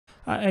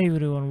Hi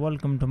everyone,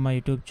 welcome to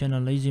my YouTube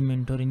channel Easy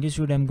Mentor. In this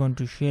video I'm going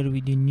to share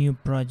with you new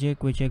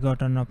project which I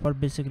got on offer.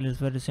 Basically it's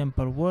very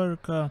simple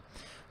work.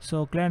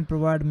 So client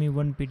provided me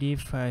one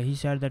PDF. He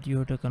said that you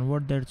have to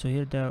convert that. So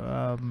here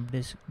the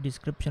this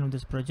description of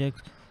this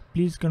project.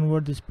 Please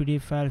convert this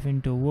PDF file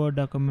into Word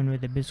document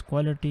with the best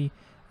quality.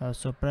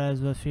 So price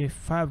was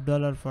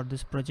 $5 for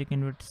this project,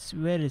 and it's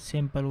very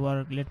simple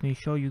work. Let me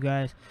show you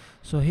guys.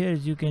 So here,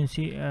 as you can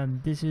see,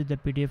 this is the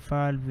PDF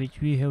file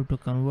which we have to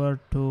convert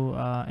to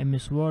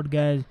MS Word,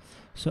 guys.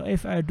 So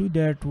if I do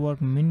that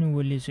work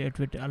manually, so it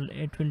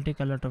will take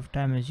a lot of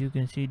time. As you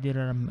can see, there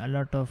are a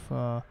lot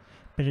of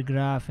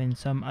paragraph and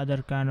some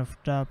other kind of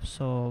stuff.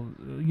 So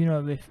you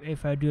know,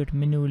 if I do it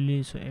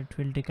manually, so it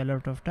will take a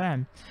lot of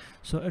time.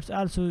 So it's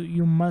also,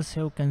 you must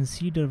have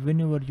consider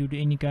whenever you do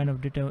any kind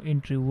of data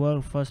entry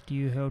work, first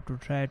you have to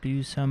try to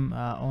use some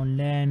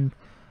online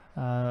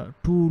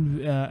tool.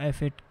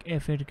 If it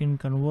can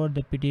convert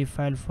the PDF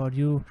file for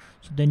you,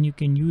 so then you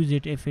can use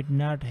it. If it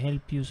not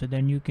help you, so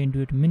then you can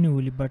do it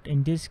manually. But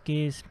in this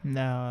case,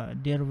 there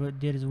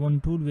is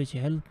one tool which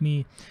helped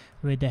me.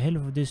 With the help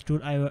of this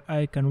tool,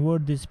 I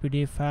convert this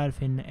PDF file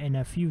in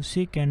a few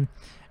seconds,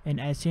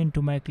 and I sent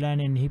to my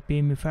client and he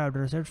paid me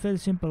 $5. So it's very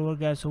simple work,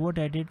 guys. So what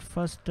I did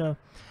first,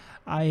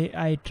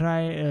 I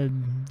try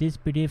this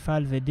PDF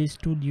file with this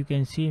tool. You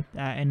can see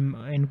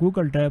in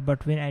Google Drive,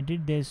 but when I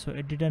did this, so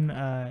it didn't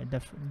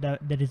the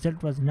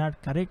result was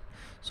not correct.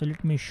 So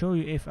let me show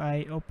you. If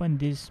I open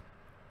this,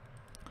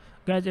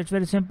 guys, it's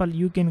very simple.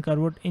 You can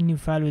convert any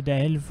file with the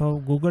help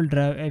of Google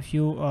Drive. If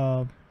you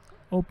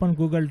open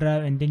Google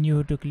Drive and then you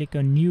have to click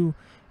on new,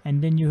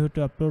 and then you have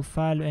to upload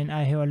file, and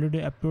I have already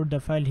uploaded the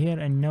file here,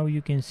 and now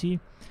you can see.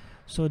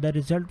 So the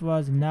result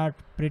was not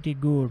pretty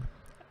good.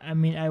 I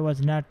mean, I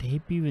was not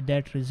happy with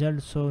that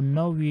result. So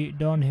now we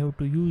don't have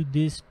to use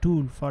this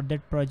tool for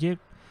that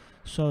project.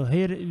 So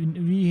here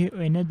we have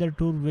another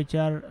tool which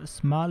are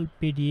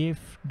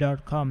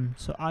smallpdf.com.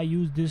 so I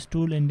use this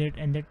tool, and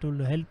that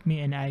tool helped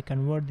me, and I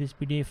convert this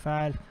PDF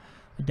file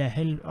with the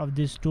help of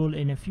this tool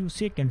in a few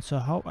seconds. So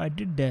how I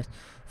did this: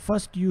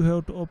 first you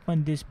have to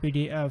open this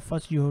PDF.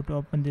 First you have to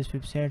open this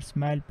website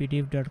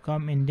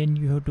smallpdf.com, and then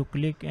you have to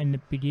click in the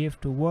PDF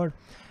to Word.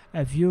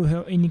 If you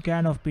have any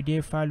kind of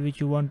PDF file which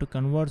you want to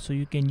convert, so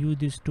you can use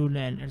this tool,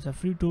 and it's a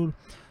free tool.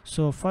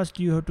 So first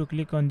you have to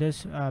click on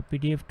this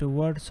PDF to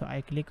Word. So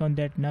I click on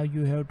that. Now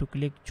you have to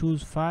click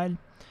choose file.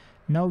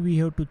 Now we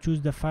have to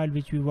choose the file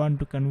which we want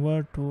to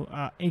convert to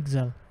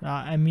Excel.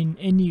 I mean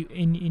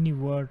any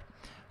Word.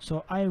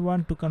 So I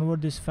want to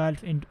convert this file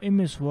into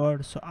MS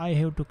Word. So I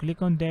have to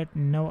click on that.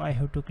 Now I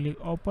have to click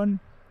open,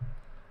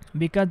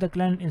 because the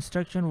client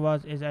instruction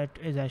was, as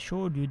I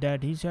showed you,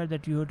 that he said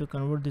that you have to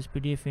convert this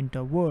PDF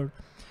into Word.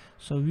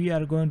 So we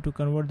are going to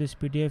convert this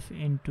PDF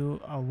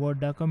into a Word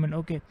document.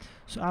 Okay,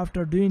 so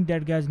after doing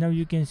that, guys, now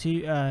you can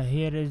see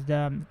here is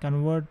the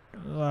convert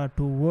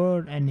to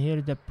Word, and here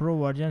is the Pro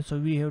version. So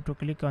we have to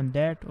click on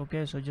that.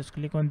 Okay, so just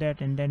click on that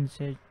and then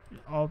say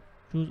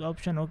choose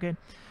option. Okay,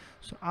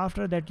 so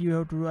after that you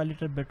have to do a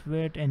little bit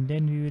wait, and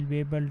then we will be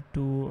able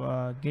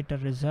to get a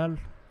result,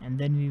 and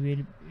then we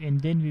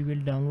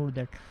will download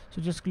that.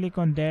 So just click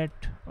on that.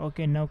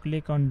 Okay, now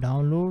click on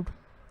download.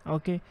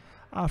 Okay,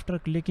 after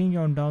clicking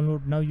on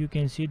download, now you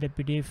can see the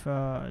PDF,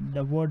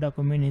 the Word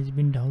document has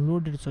been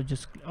downloaded. So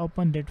just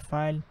open that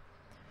file.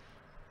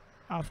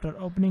 After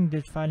opening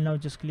this file, now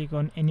just click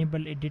on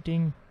enable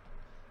editing,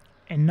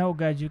 and now,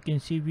 guys, you can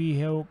see we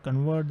have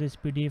converted this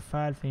PDF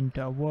file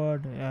into a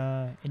Word,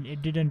 and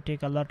it didn't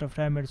take a lot of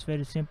time. It's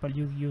very simple.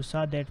 You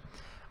saw that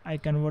I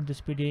convert this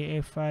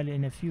PDF file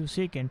in a few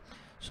seconds.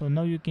 So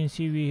now you can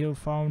see we have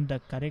found the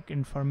correct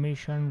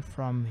information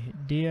from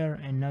there,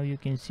 and now you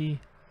can see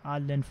all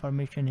the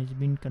information has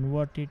been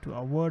converted to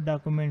a Word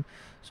document.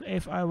 So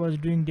if I was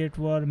doing that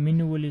work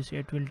manually, so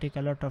it will take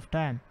a lot of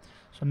time.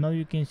 So now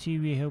you can see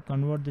we have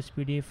converted this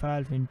PDF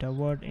file into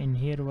Word, and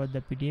here was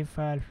the PDF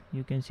file.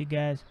 You can see,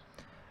 guys,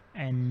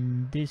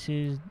 and this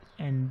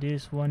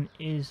one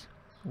is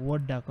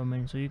Word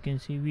document. So you can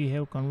see we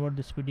have converted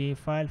this PDF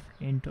file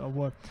into a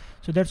Word.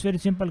 So that's very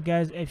simple,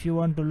 guys. If you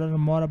want to learn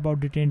more about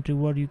data entry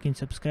work, you can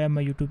subscribe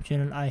my YouTube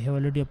channel. I have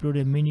already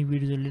uploaded many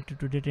videos related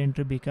to data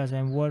entry, because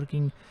I'm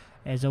working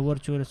as a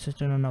virtual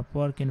assistant on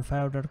Upwork and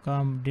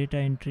Fiverr.com, data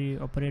entry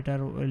operator,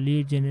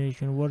 lead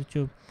generation,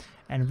 virtual,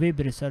 and web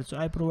research. So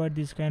I provide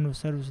this kind of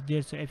service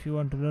there. So if you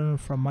want to learn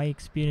from my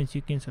experience,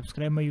 you can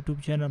subscribe my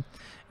YouTube channel.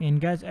 And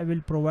guys, I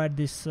will provide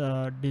this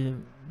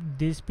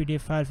this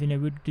PDF file in a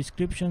video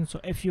description. So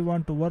if you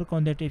want to work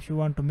on that, if you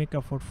want to make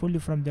a portfolio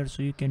from there,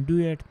 so you can do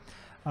it.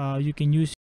 You can use